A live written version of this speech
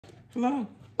Hello,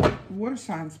 water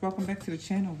signs. Welcome back to the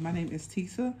channel. My name is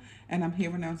Tisa, and I'm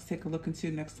here now to take a look into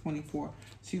the next 24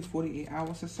 to 48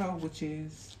 hours or so, which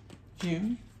is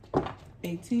June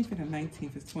 18th and the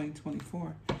 19th is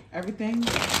 2024. Everything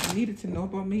you needed to know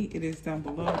about me, it is down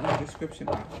below in the description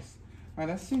box. All right,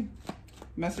 let's see.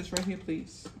 Message right here,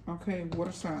 please. Okay,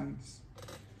 water signs.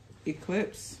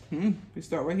 Eclipse. We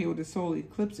start right here with the solar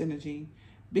eclipse energy.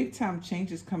 Big time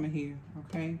changes coming here,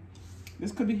 okay?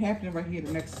 This could be happening right here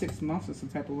the next 6 months or some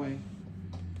type of way.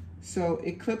 So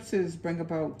eclipses bring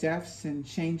about deaths and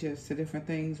changes to different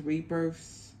things,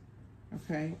 rebirths,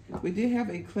 okay? We did have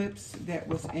an eclipse that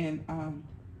was in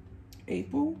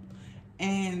April,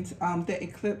 and that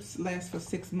eclipse lasts for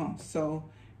 6 months. So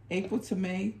April to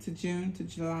May to June to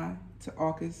July to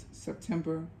August,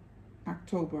 September,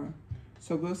 October.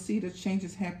 So we'll see the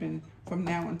changes happen from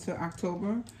now until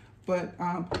October. But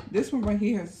this one right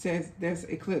here says there's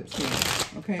eclipse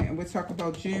here, okay? And we're talking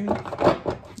about June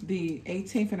the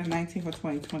 18th and the 19th of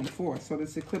 2024. So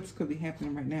this eclipse could be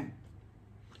happening right now.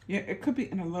 Yeah, it could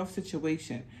be in a love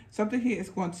situation. Something here is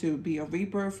going to be a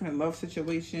rebirth in a love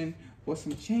situation, or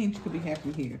some change could be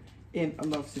happening here in a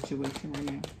love situation right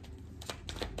now.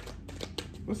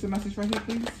 What's the message right here,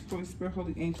 please? Holy Spirit,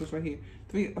 Holy Angels right here.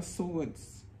 3 of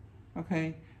Swords,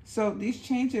 okay? So these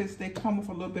changes, they come with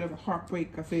a little bit of a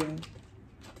heartbreak, I feel.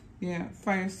 Yeah,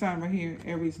 fire sign right here.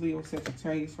 Aries, Leo,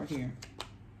 Sagittarius right here.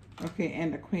 Okay,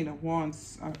 and the Queen of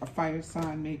Wands, a fire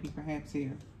sign maybe perhaps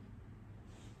here.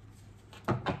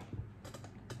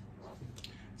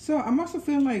 So I'm also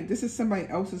feeling like this is somebody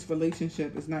else's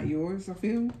relationship. It's not yours, I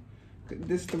feel.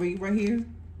 This 3 right here.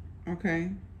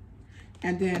 Okay.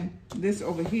 And then this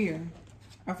over here.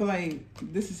 I feel like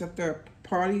this is a third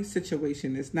party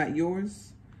situation. It's not yours.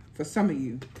 For some of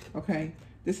you, okay?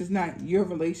 This is not your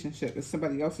relationship. It's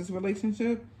somebody else's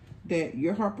relationship that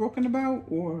you're heartbroken about,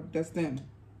 or that's them.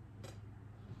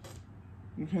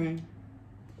 Okay?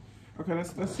 Okay,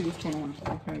 let's see what's going on.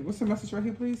 Okay, what's the message right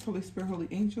here, please? Holy Spirit, Holy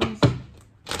Angels.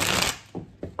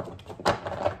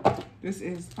 This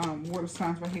is water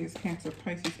signs right here. It's Cancer,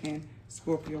 Pisces, and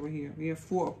Scorpio over here. We have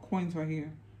 4 of coins right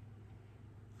here.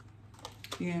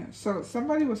 Yeah, so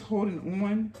somebody was holding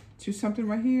on to something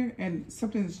right here, and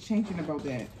something is changing about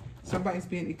that. Somebody's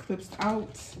being eclipsed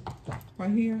out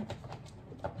right here.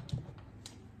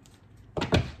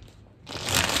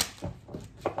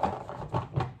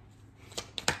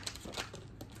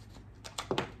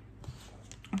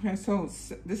 Okay, so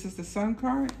this is the Sun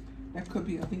card. That could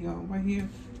be a Leo right here.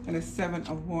 And the 7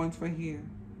 of Wands right here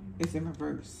is in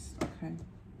reverse, okay?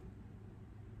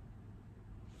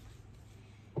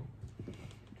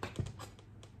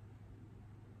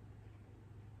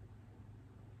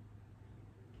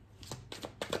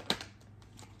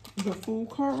 The Fool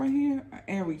card right here,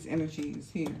 Aries energy is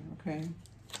here, okay?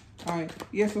 All right,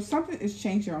 yeah, so something is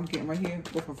changing I'm getting right here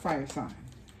with a fire sign.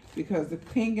 Because the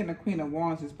King and the Queen of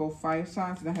Wands is both fire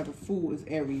signs, and I have the Fool is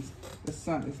Aries, the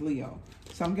Sun is Leo.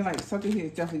 So I'm getting like something here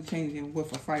is definitely changing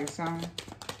with a fire sign.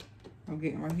 I'm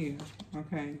getting right here,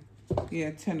 okay?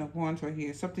 Yeah, 10 of Wands right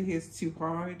here. Something here is too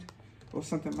hard or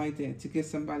something like that to get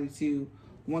somebody to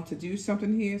want to do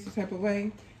something here some type of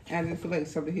way. And I feel like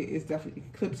something here is definitely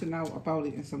eclipsing out about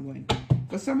it in some way.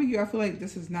 For some of you, I feel like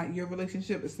this is not your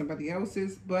relationship. It's somebody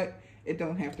else's, but it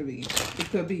don't have to be. It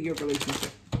could be your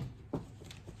relationship.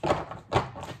 Okay.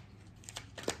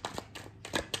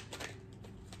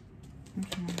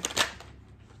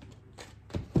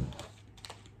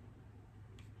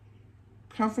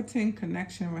 Comforting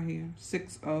connection right here.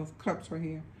 6 of Cups right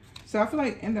here. So I feel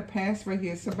like in the past right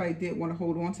here, somebody did want to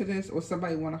hold on to this, or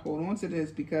somebody want to hold on to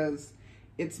this because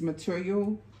it's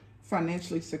material,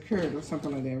 financially secured or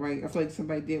something like that, right? I feel like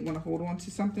somebody did want to hold on to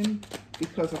something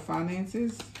because of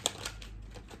finances.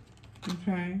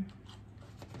 Okay.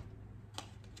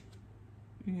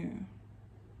 Yeah.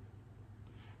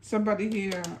 Somebody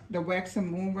here, the waxing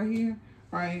moon right here,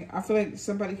 right? I feel like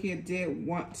somebody here did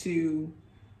want to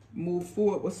move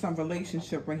forward with some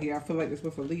relationship right here. I feel like it's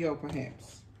with a Leo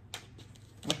perhaps.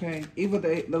 Okay, either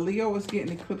the Leo is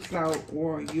getting eclipsed out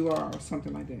or you are, or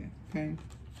something like that, okay?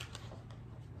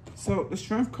 So the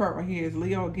Strength card right here is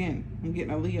Leo again. I'm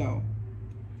getting a Leo,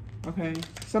 okay?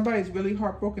 Somebody's really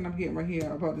heartbroken, I'm getting right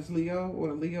here about this Leo, or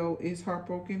the Leo is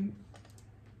heartbroken,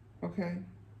 okay?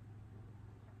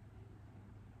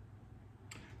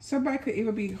 Somebody could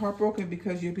either be heartbroken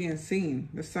because you're being seen.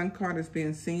 The Sun card is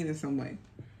being seen in some way,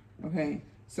 okay?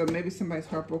 So maybe somebody's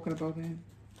heartbroken about that.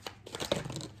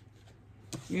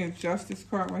 Yeah, Justice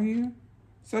card right here.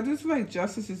 So I just feel like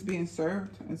justice is being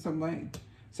served in some way.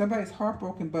 Somebody's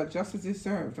heartbroken, but justice is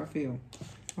served, I feel.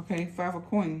 Okay, 5 of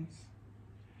Coins.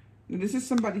 This is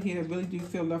somebody here that really do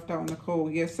feel left out in the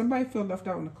cold. Yeah, somebody feel left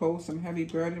out in the cold, some heavy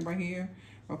burden right here.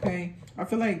 Okay, I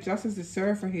feel like justice is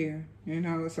served for here. You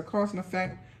know, it's a cause and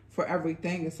effect for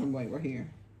everything in some way right here.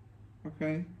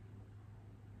 Okay.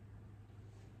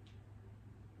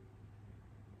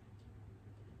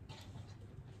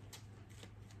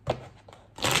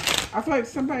 I feel like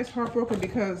somebody's heartbroken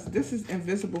because this is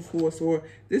invisible force, or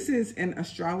this is in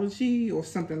astrology or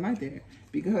something like that.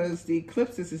 Because the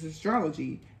eclipses is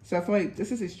astrology. So I feel like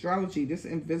this is astrology, this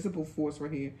invisible force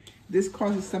right here. This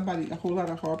causes somebody a whole lot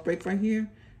of heartbreak right here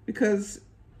because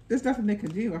there's nothing they can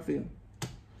do, I feel.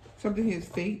 Something here is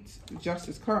fate,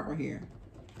 justice card right here.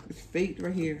 It's fate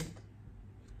right here.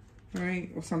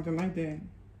 Right? Or something like that.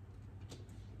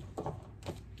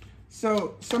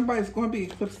 So somebody's going to be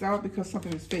eclipsed out because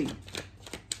something is fate.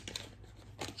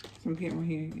 So I'm getting right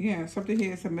here. Yeah, something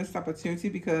here is a missed opportunity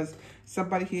because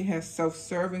somebody here has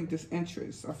self-serving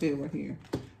disinterest, I feel right here.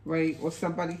 Right? Or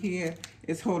somebody here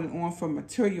is holding on for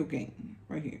material gain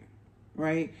right here.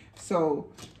 Right? So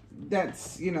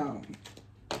that's, you know,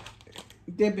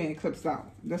 they're being eclipsed out.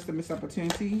 That's the missed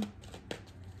opportunity.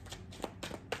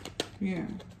 Yeah.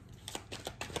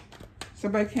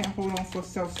 Somebody can't hold on for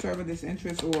self-serving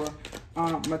disinterest or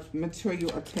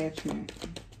material attachment.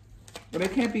 But they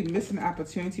can't be missing an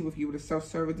opportunity with you with a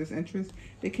self-serving disinterest.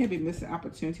 They can't be missing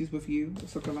opportunities with you or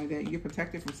something like that. You're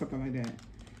protected from something like that.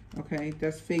 Okay,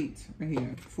 that's fate right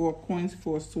here. 4 coins,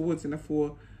 4 swords, and a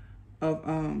 4 of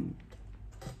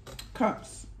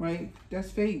cups, right?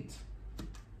 That's fate.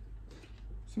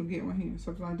 So get right here.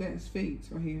 Something like that is fate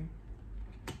right here.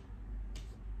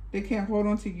 They can't hold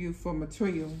on to you for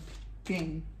material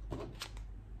gain.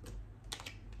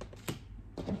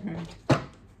 Okay.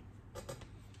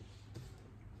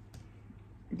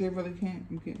 They really can't.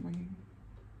 I'm getting right here.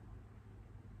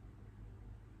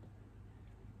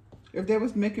 If they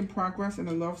was making progress in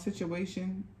a love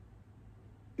situation,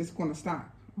 it's going to stop.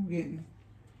 I'm getting.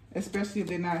 Especially if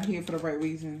they're not here for the right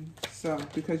reason. So,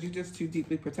 because you're just too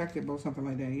deeply protected or something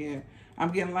like that. Yeah.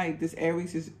 I'm getting like this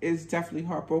Aries is definitely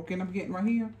heartbroken. I'm getting right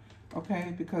here.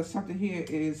 Okay. Because something here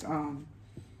is,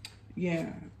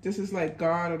 yeah. This is like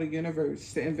God of the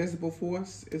universe. The invisible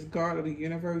force is God of the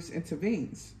universe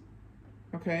intervenes.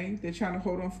 Okay. They're trying to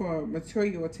hold on for a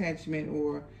material attachment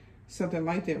or something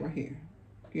like that right here.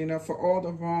 You know, for all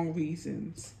the wrong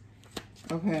reasons.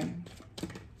 Okay.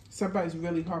 Somebody's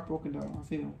really heartbroken though, I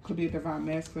feel. Could be a divine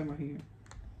masculine right here.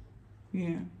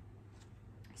 Yeah.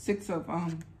 6 of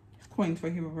coins for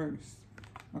here reverse.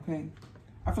 Okay.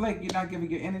 I feel like you're not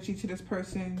giving your energy to this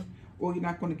person, or you're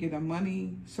not going to give them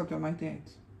money, something like that.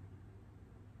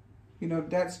 You know,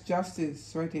 that's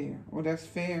justice right there, or that's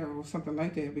fair, or something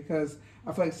like that, because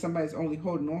I feel like somebody's only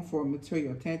holding on for a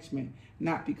material attachment,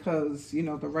 not because, you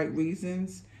know, the right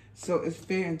reasons. So it's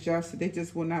fair and just. They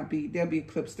just will not be, they'll be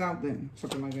eclipsed out then,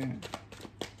 something like that.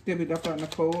 They'll be left out in the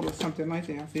cold or something like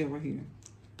that, I feel right here.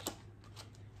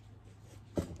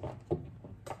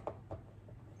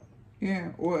 Yeah,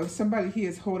 or if somebody here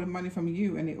is holding money from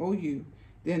you and they owe you,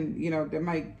 then, you know, there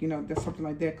might, you know, that something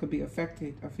like that could be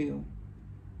affected, I feel,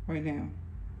 right now.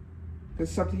 Because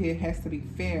something here has to be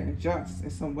fair and just in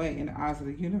some way in the eyes of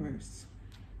the universe.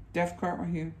 Death card right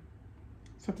here.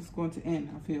 Something's going to end,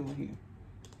 I feel right here.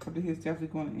 Something here is definitely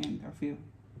going to end, I feel.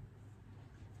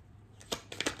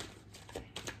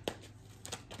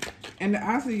 In the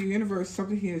eyes of the universe,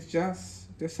 something here is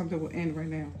just. There's something will end right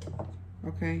now.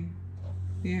 Okay?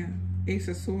 Yeah. Ace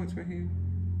of Swords right here.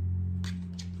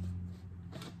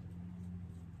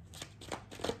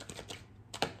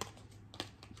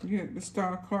 Yeah, the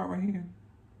Star card right here.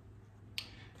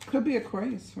 Could be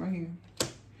Aquarius right here.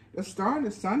 The Star and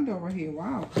the Sun though right here.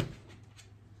 Wow.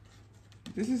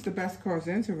 This is the best cards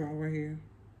in tarot right here.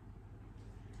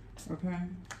 Okay.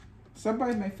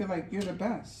 Somebody may feel like you're the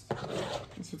best.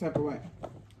 That's the type of way.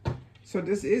 So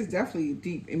this is definitely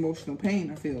deep emotional pain,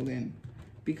 I feel then.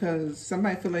 Because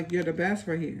somebody feel like you're the best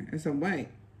right here in some way.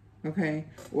 Okay.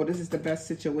 Or this is the best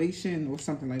situation or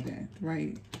something like that.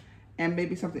 Right. And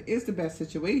maybe something is the best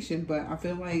situation, but I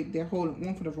feel like they're holding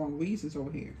on for the wrong reasons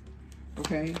over here.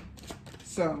 Okay.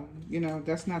 So, you know,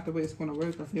 that's not the way it's going to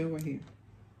work, I feel right here.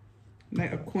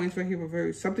 Knight of Coins right here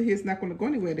reversed. Something here is not going to go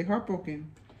anywhere. They're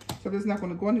heartbroken. Something's not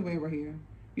going to go anywhere right here.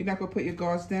 You're not going to put your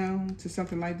guards down to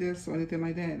something like this or anything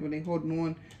like that when they're holding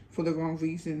on for the wrong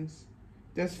reasons.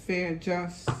 That's fair and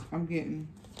just, I'm getting.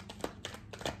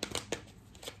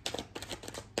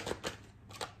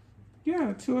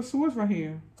 Yeah, 2 of Swords right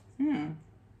here. Yeah. And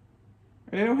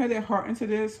they don't have their heart into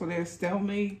this or their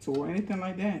stalemate or anything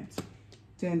like that.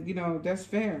 Then, you know, that's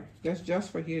fair. That's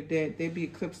just right here that they be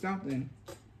eclipsed out then.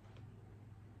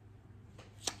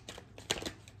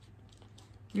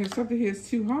 Yeah, something here is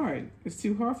too hard. It's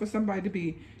too hard for somebody to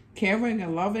be caring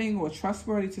and loving or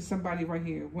trustworthy to somebody right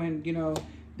here when, you know,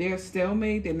 they're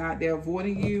stalemate, they're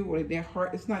avoiding you, or their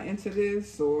heart is not into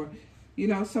this, or, you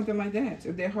know, something like that.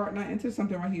 If their heart not into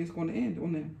something right here, is going to end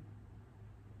on them.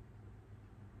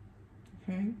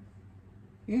 Okay?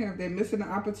 Yeah, if they're missing an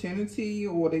opportunity,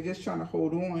 or they're just trying to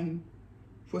hold on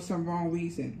for some wrong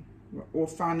reason, or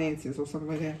finances or something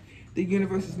like that, the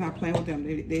universe is not playing with them.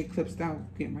 They eclipsed out.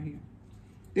 Again, right here.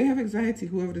 They have anxiety,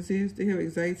 whoever this is. They have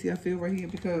anxiety, I feel, right here,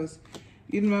 because,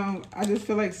 you know, I just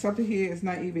feel like something here is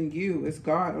not even you. It's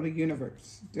God or the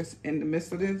universe. Just in the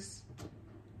midst of this,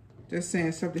 just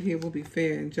saying something here will be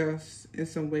fair and just in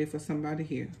some way for somebody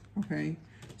here, okay?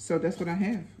 So that's what I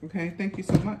have, okay? Thank you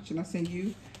so much. And I send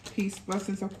you peace,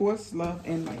 blessings, of course, love,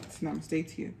 and light.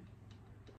 Namaste to you.